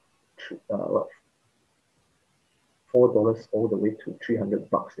what, $4 all the way to $300.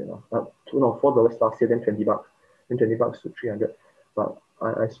 No, $4 last year, then $20, then $20 to 300. But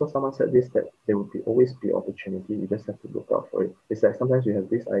I saw someone said this, that there will always be opportunity. You just have to look out for it. It's like sometimes you have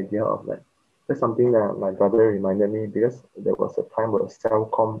this idea of like, that's something that my brother reminded me, because there was a time where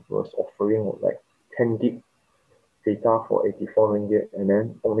Cellcom was offering like 10 gig data for 84 ringgit, and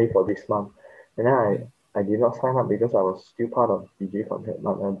then only for this month. And then I did not sign up because I was still part of DJ contract.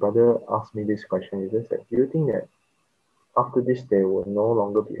 But my brother asked me this question. He just said, do you think that after this there will no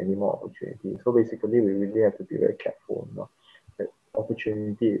longer be any more opportunity? So basically we really have to be very careful. That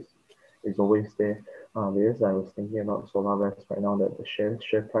opportunity is always there. Because I was thinking about SolarWest right now, that the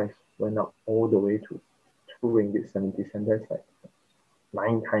share price went up all the way to 2 ringgit 70 cents. That's like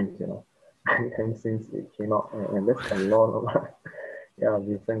 9 times, 9 times since it came out, and that's a lot. Yeah,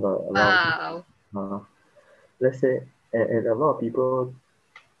 Vincent got a lot. Wow. Let's say, and a lot of people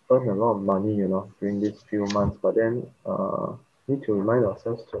earn a lot of money, during these few months. But then need to remind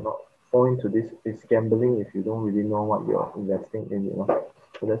ourselves to not fall into this. It's gambling if you don't really know what you're investing in,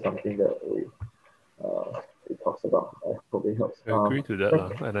 So that's something that it talks about. I hope it helps. I agree to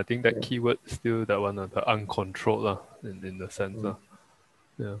that, and I think that yeah. keyword is still that one, the uncontrolled, in the sense.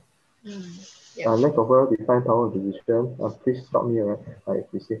 Yeah. Lack of well-defined power of decision. Please stop me, if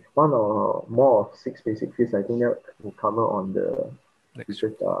you see one or more of 6 basic fears. I think that will cover on the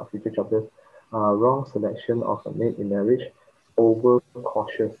future chapters. Wrong selection of a mate in marriage. Over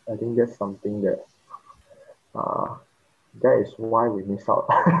cautious. I think that's something that that is why we miss out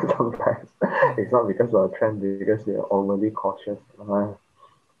sometimes. It's not because of a trend, because we are overly cautious.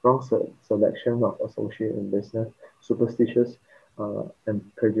 Wrong selection of associate in business. Superstitious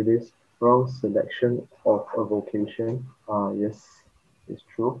and prejudice. Wrong selection of a vocation. Yes, it's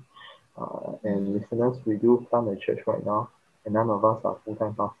true. And listeners, we do plant a church right now, and none of us are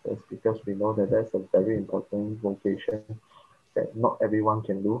full-time pastors, because we know that that's a very important vocation that not everyone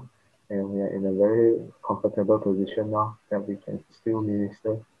can do, and we are in a very comfortable position now that we can still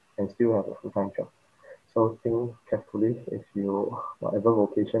minister and still have a full-time job. So think carefully if whatever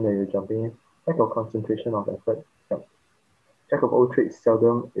vocation that you're jumping in, lack of concentration of effort. Jack of all trades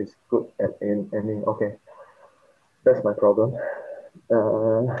seldom is good at any. Okay, that's my problem.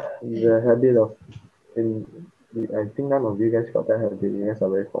 The habit of I think none of you guys got that habit. You guys are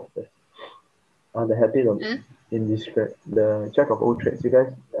very focused. The habit of indiscreet. The jack of all trades. You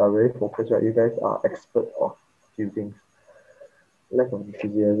guys are very focused, right? You guys are expert of few things. Lack of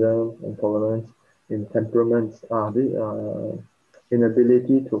enthusiasm, intolerance, intemperaments. The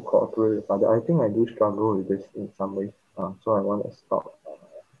inability to cooperate with others. I think I do struggle with this in some ways. So I want to stop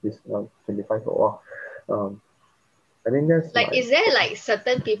this 25 for a while. I think that's like, is there like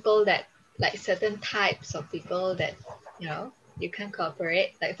certain people that, like certain types of people that you can't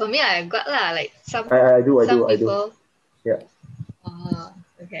cooperate? Like for me, I've got like some I do people. Yeah. Oh,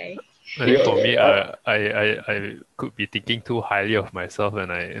 okay. I think for me, Yeah, I could be thinking too highly of myself,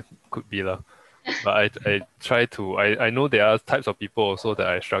 and I could be lah. But I try to. I know there are types of people also that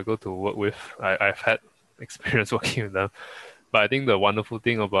I struggle to work with. I've had experience working with them. But I think the wonderful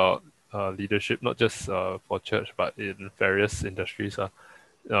thing about leadership, not just for church, but in various industries,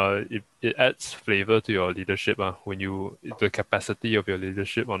 it adds flavor to your leadership. When you the capacity of your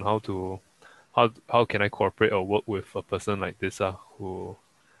leadership on how can I cooperate or work with a person like this who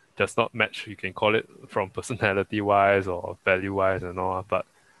does not match. You can call it from personality wise or value wise and all, but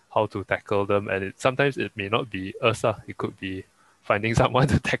how to tackle them. And sometimes it may not be us. It could be finding someone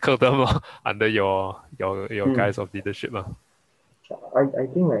to tackle them under your mm. guise of leadership. I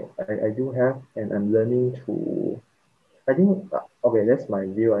think like I do have, and I'm learning to. I think okay, that's my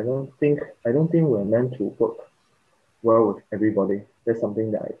view. I don't think we're meant to work well with everybody. That's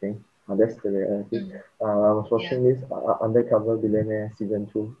something that I think. That's the reality. Mm. I was Yeah. watching this Undercover Billionaire season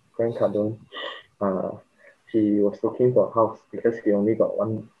 2. Grant Cardone. Uh, he was looking for a house because he only got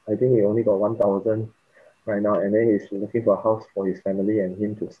one. I think he only got 1,000 right now, and then he's looking for a house for his family and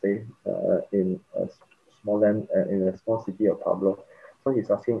him to stay in a small land in a small city of Pablo. So he's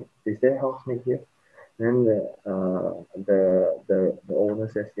asking, "Is there a house made here?" Then the owner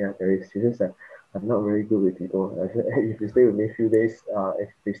says, "Yeah, there is." He says that I'm not very good with people. I said, "Hey, if you stay with me a few days, if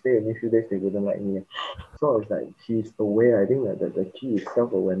they stay with me a few days, they wouldn't like me." So it's like he's aware. I think that the key is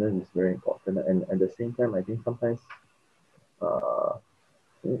self-awareness is very important, and at the same time, I think sometimes uh,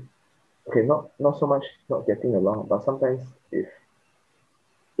 okay, not so much not getting along, but sometimes if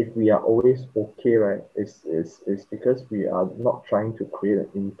we are always okay, right, it's because we are not trying to create an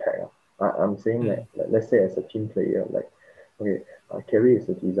impact. I'm saying that, like, let's say as a team player, like, okay, Kerry is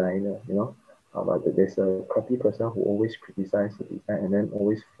a designer, but there's a crappy person who always criticizes the design and then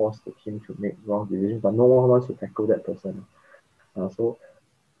always force the team to make wrong decisions, but no one wants to tackle that person. So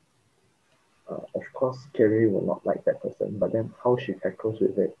of course, Kerry will not like that person, but then how she tackles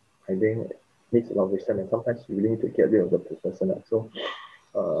with it, I think it needs a lot of wisdom, and sometimes you really need to get rid of the person. So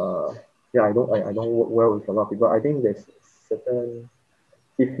yeah, I don't work well with a lot of people. I think there's certain,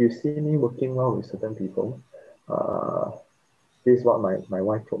 if you see me working well with certain people, uh, this is what my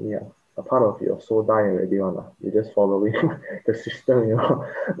wife told me. A part of your soul die already on. You're just following the system,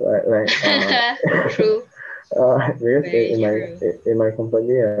 True. Because Very in my true. in my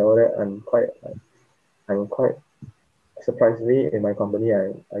company and all that, I'm quite surprisingly in my company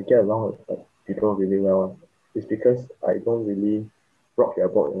I get along with people really well. It's because I don't really rock their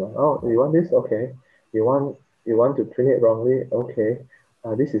boat. Oh, you want this? Okay. You want to print it wrongly? Okay.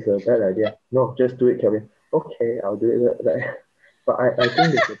 This is a bad idea. No, just do it, Kevin. Okay, I'll do it. But I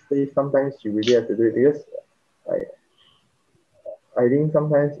think there's a place sometimes you really have to do it because I think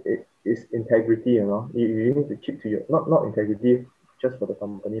sometimes it is integrity. You need to keep to your not integrity just for the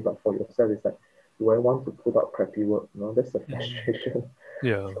company but for yourself. It's like, do I want to put out crappy work? That's the frustration.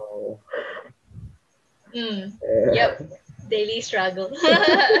 Yeah. So Yep. Daily struggle.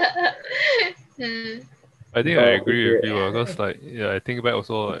 Mm. I think I if agree with you you because I think back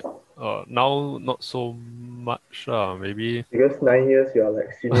also now not so much maybe. because 9 years you are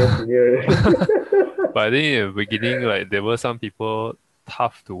like senior. But I think in the beginning there were some people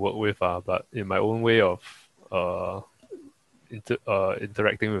tough to work with but in my own way of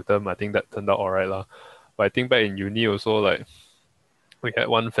interacting with them, I think that turned out alright lah. But I think back in uni also, like, we had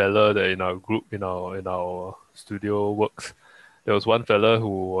one fella that in our group, in our studio works, there was one fella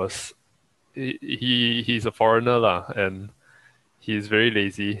who was he's a foreigner lah, and he's very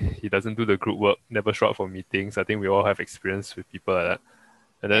lazy. He doesn't do the group work, never show up for meetings. I think we all have experience with people like that.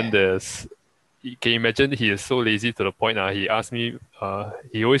 And then Yeah. can you imagine, he is so lazy to the point he asked me,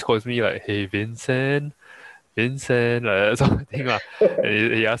 he always calls me like, "Hey Vincent," like that sort of thing lah.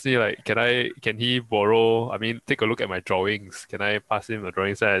 And he asked me like, can he borrow? I mean, take a look at my drawings. Can I pass him a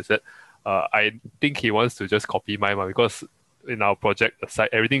drawing set? I said, I think he wants to just copy mine because in our project aside,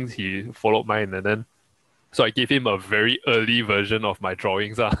 everything he followed mine, and then so I gave him a very early version of my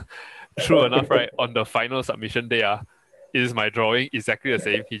drawings. True enough, right? On the final submission day, is my drawing exactly the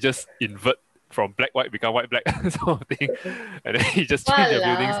same. He just invert from black white become white black sort of thing, and then he just changed the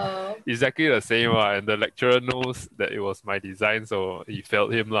buildings Walao. exactly the same. And the lecturer knows that it was my design, so he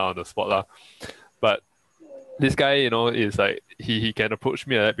felt him on the spot lah. But this guy, is like he can approach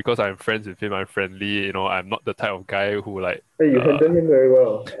me like that because I'm friends with him. I'm friendly. I'm not the type of guy who like. Hey, you handle him very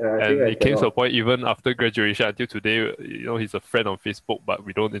well. I think And I it came to a cannot. point even after graduation until today. He's a friend on Facebook, but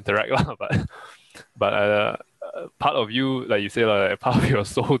we don't interact lah. But part of you, like you say, like part of your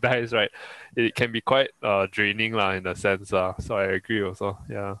soul dies, right? It can be quite draining lah in a sense. So I agree also.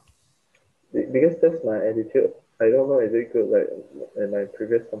 Yeah. Because that's my attitude. I don't know, is it good? Like in my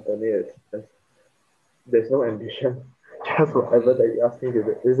previous company, it's just, there's no ambition, just whatever that you ask me to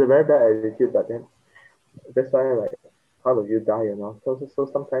do. It's a very bad attitude, but then that's why like how will you die, you know? So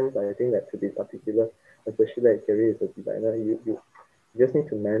sometimes I think that to be particular, especially like Kerry is a designer, you just need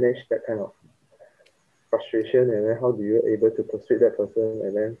to manage that kind of frustration, and then how do you able to persuade that person.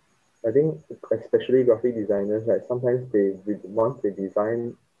 And then I think especially graphic designers, like sometimes once they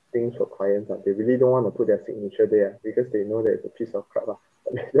design things for clients, they really don't want to put their signature there because they know that it's a piece of crap.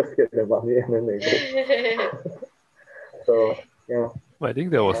 They just get the money and then they go. So yeah. I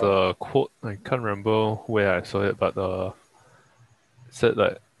think there was a quote, I can't remember where I saw it, but it said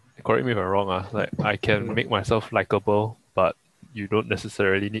like, correct me if I'm wrong, like I can make myself likable, but you don't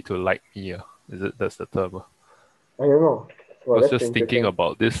necessarily need to like me. Is it that's the term? I don't know. I Well, was that's just thinking interesting.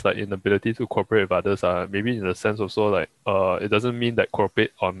 about this like inability to cooperate with others. Maybe in the sense also like it doesn't mean that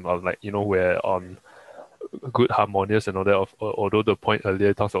cooperate on like we're on good harmonious and all that. Although the point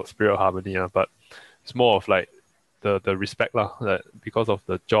earlier talks about spirit of harmony, but it's more of like the respect lah. That because of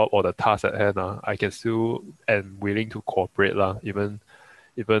the job or the task at hand, I can still am willing to cooperate lah. Even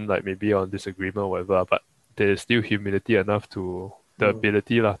like maybe on disagreement or whatever. But there's still humility enough to the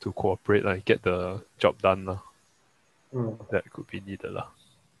ability lah to cooperate, like get the job done lah. That could be needed lah.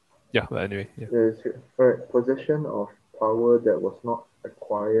 Yeah, but anyway, yeah. Right, possession of power that was not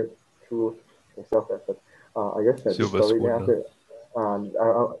acquired through self-effort. I just said this Silver story. spoon, Then after,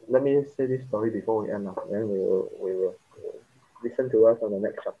 let me say this story before we end up. Then we will listen to us on the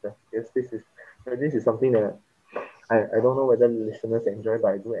next chapter. Yes, this is something that I don't know whether listeners enjoy,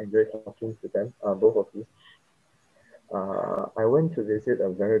 but I do enjoy talking to them. Both of you. I went to visit a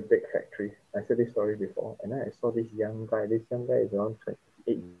very big factory. I said this story before, and then I saw this young guy. This young guy is around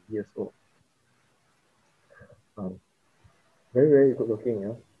 28 years old. Very, very good looking,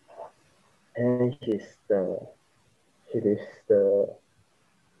 yeah. And he is the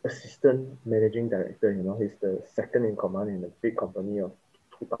assistant managing director, he's the second in command in a big company of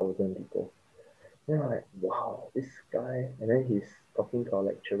 2,000 people. Then I'm like, wow, this guy. And then he's talking to our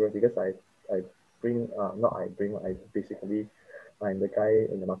lecturer because I basically, I'm the guy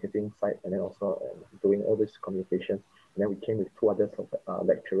in the marketing side, and then also doing all this communication. And then we came with two other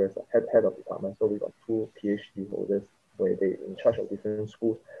lecturers, head of department. So we got two PhD holders where they in charge of different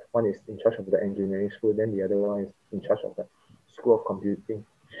schools. One is in charge of the engineering school, then the other one is in charge of the school of computing.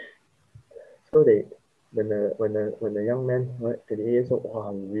 So when the young man, right, 28 years old,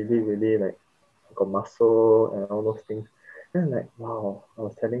 wow, really like got muscle and all those things. Then I'm like, wow, I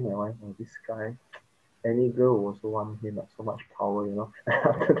was telling my wife, oh, this guy, any girl will also want him, like so much power,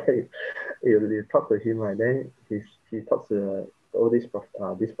 After that, you talk to him, right? Then he talks to all this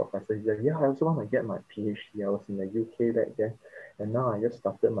professor. He's like, yeah, I also want to get my PhD. I was in the UK back then, and now I just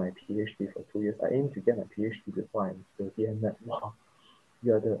started my PhD for 2 years. I aim to get my PhD before I'm 30. And like, wow,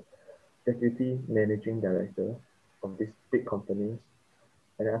 you are the deputy managing director of these big companies,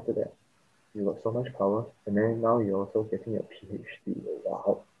 and then after that, you got so much power, and then now you're also getting a PhD.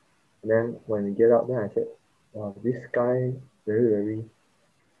 Wow. And then when we get out, then I said, wow, this guy very, very,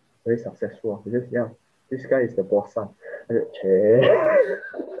 very successful. Because yeah, this guy is the boss son. I said, che.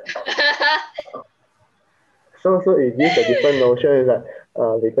 So it gives a different notion. Is that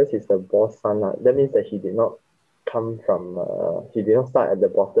because he's the boss son, that means that he did not come from he did not start at the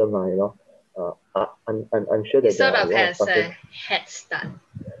bottom, I'm sure that He sort there of are a lot has of a head start.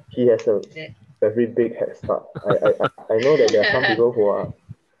 He has a very big head start. I know that there are some people who are,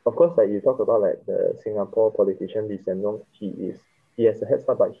 of course, like you talk about like the Singapore politician Lee Hsien Loong, he has a head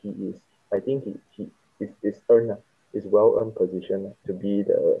start, but I think he is well earned position to be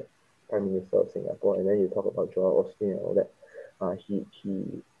the Prime Minister of Singapore. And then you talk about Joel Osteen and all that. He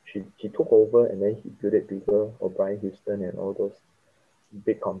took over and then he built it bigger, O'Brien Houston and all those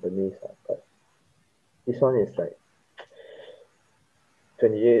big companies. But this one is like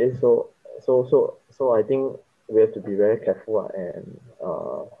 28. So I think we have to be very careful, and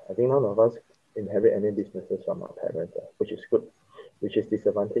I think none of us inherit any businesses from our parents, which is good, which is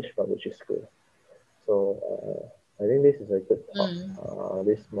disadvantage, but which is good. So I think this is a good talk.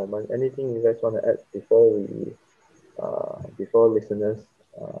 This moment. Anything you guys want to add before listeners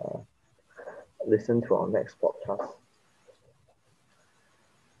listen to our next podcast?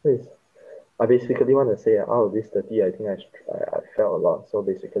 Please. I basically want to say out of this 30, I think I felt a lot. So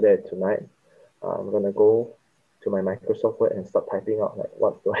basically tonight, I'm going to go to my Microsoft Word and start typing out like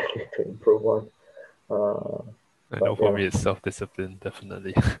what do I need to improve on. I know for me it's self-discipline,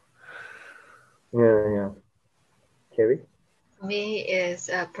 definitely. Yeah. Kerry? Me is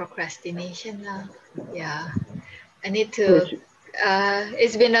procrastination now. Yeah. I need to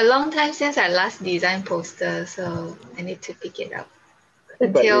It's been a long time since I last designed poster, so I need to pick it up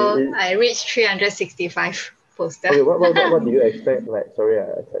until I reach 365 poster. Okay, what do you expect? Like, sorry,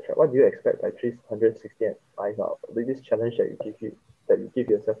 etc. What do you expect? Like 365 out. This challenge that you give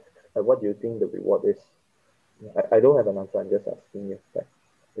yourself. Like, what do you think the reward is? I don't have an answer. I'm just asking you. Like,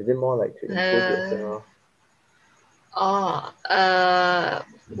 is it more like to improve yourself?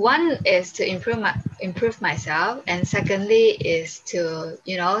 One is to improve myself, and secondly is to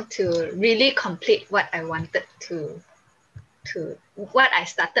to really complete what I wanted to what I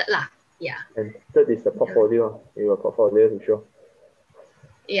started lah. Yeah. And third is the portfolio. You have a portfolio to show.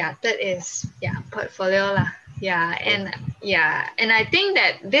 Yeah, that is portfolio lah. Yeah, and I think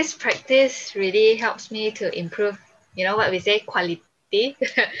that this practice really helps me to improve. You know what we say, quality.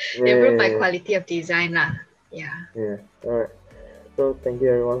 Improve my quality of design lah. Yeah. Yeah. All right. So thank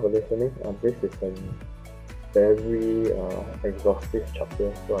you everyone for listening. This is a very exhaustive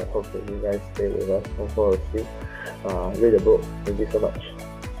chapter. So I hope that you guys stay with us. Also, read the book. Thank you so much.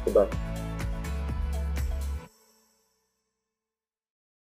 Goodbye.